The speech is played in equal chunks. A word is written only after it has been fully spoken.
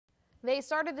They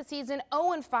started the season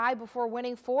 0-5 before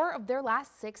winning 4 of their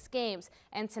last 6 games.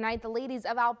 And tonight, the ladies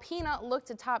of Alpena look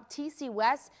to top TC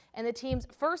West in the team's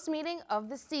first meeting of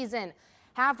the season.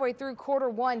 Halfway through quarter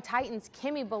 1, Titans'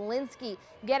 Kimmy Belinsky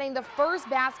getting the first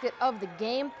basket of the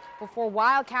game before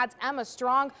Wildcats' Emma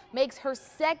Strong makes her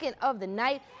second of the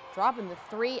night, dropping the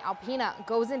 3. Alpena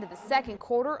goes into the second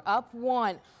quarter up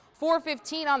 1.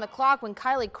 4:15 on the clock when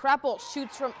Kylie Kreppel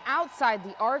shoots from outside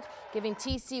the arc, giving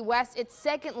TC West its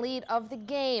second lead of the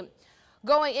game.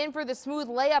 Going in for the smooth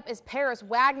layup is Paris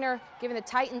Wagner, giving the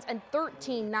Titans a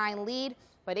 13-9 lead.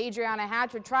 But Adriana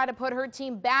Hatch would try to put her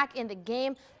team back in the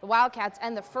game. The Wildcats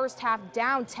end the first half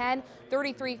down 10,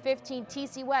 33-15.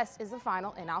 TC West is the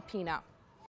final in Alpena.